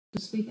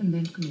to speak, and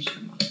then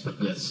Commissioner Moss.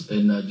 Yes,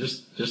 and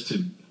just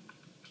to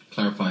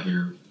clarify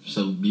here,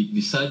 so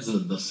besides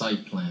the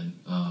site plan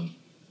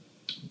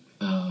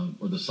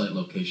or the site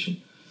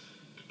location,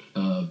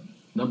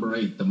 number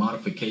 8, the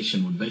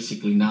modification would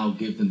basically now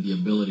give them the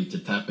ability to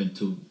tap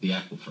into the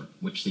aquifer,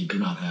 which they do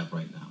not have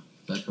right now.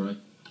 Is that correct?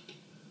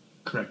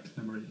 Correct.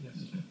 Number 8, yes.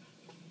 Okay.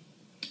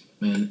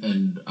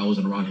 And I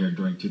wasn't around here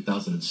during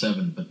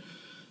 2007, but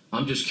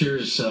I'm just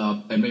curious,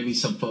 and maybe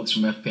some folks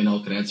from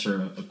FPNL could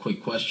answer a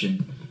quick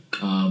question.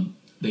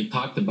 They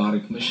talked about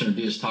it, Commissioner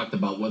Diaz talked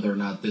about whether or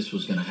not this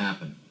was going to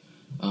happen.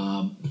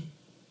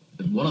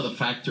 One of the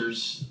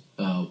factors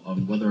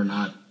on whether or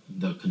not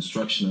the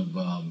construction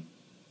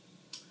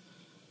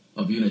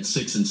of Units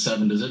 6 and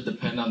 7, does it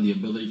depend on the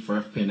ability for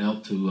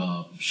FPNL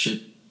to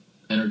ship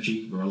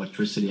energy or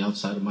electricity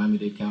outside of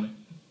Miami-Dade County?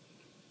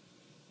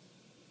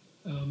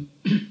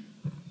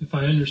 If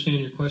I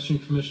understand your question,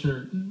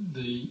 Commissioner,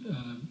 the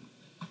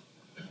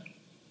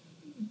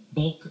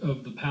bulk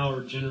of the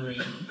power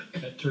generated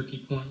at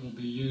Turkey Point will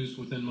be used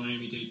within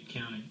Miami-Dade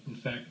County. In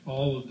fact,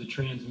 all of the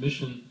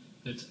transmission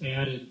that's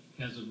added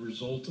as a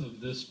result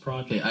of this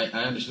project. Okay,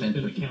 I understand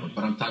Turkey Point,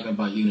 but I'm talking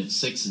about Units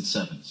 6 and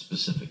 7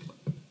 specifically.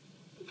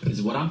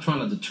 Because what I'm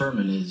trying to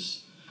determine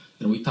is,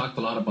 we talked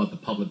a lot about the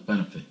public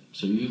benefit.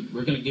 So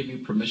we're going to give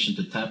you permission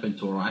to tap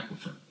into our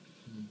aquifer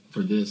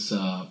for this,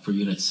 for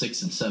Units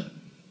 6 and 7.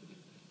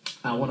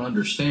 I want to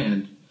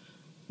understand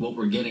what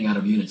we're getting out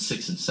of Units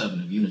 6 and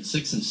 7. If Units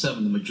 6 and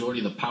 7, the majority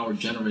of the power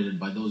generated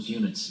by those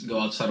units go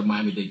outside of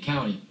Miami-Dade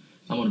County,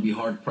 I'm going to be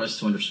hard-pressed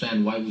to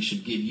understand why we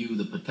should give you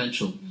the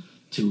potential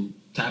to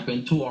tap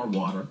into our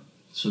water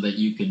so that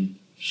you can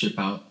ship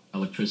out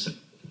electricity.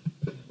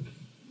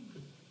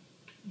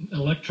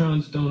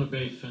 Electrons don't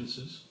obey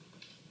fences,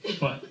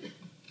 but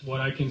what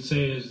I can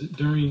say is that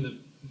during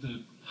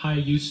the high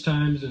use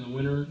times in the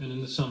winter and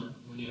in the summer,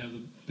 when you have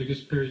the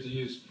biggest periods of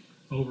use,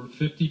 over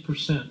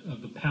 50%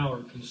 of the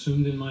power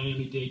consumed in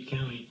Miami-Dade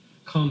County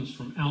comes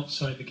from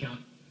outside the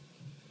county.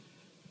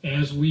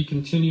 As we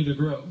continue to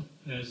grow,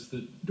 as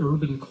the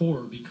urban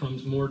core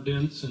becomes more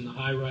dense and the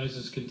high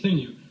rises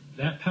continue,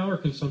 that power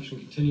consumption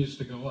continues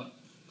to go up.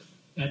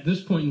 At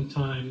this point in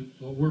time,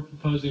 what we're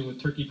proposing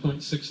with Turkey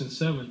Point 6 and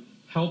 7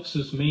 helps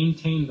us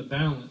maintain the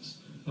balance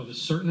of a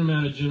certain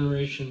amount of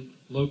generation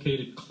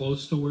located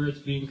close to where it's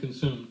being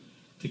consumed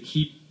to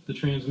keep the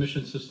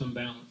transmission system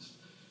balanced.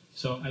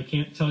 So I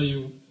can't tell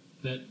you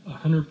that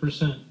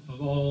 100%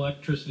 of all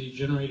electricity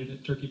generated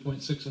at Turkey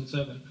Point 6 and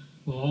 7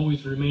 will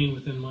always remain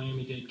within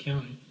Miami-Dade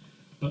County.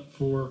 But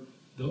for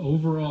the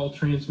overall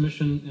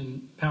transmission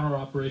and power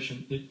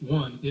operation,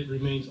 it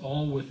remains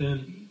all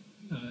within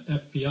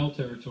FPL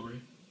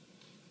territory.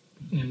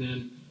 And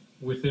then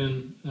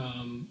within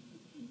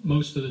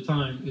most of the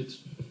time, it's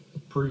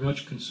pretty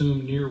much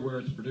consumed near where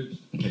it's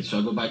produced. Okay, so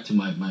I'll go back to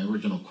my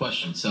original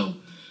question. So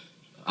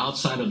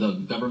outside of the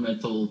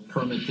governmental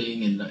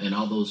permitting and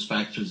all those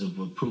factors of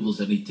approvals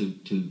that need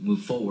to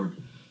move forward,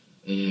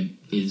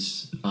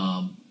 is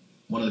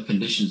one of the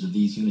conditions of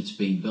these units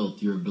being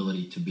built your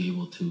ability to be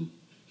able to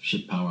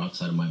ship power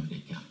outside of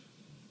Miami-Dade County?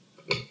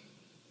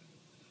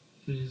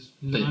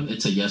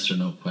 It's a yes or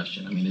no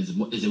question. I mean, is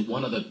it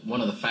one of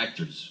the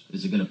factors?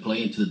 Is it going to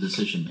play into the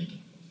decision making?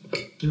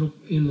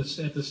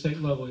 At the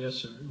state level, yes,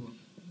 sir. It will.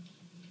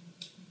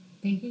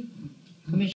 Thank you. Commissioner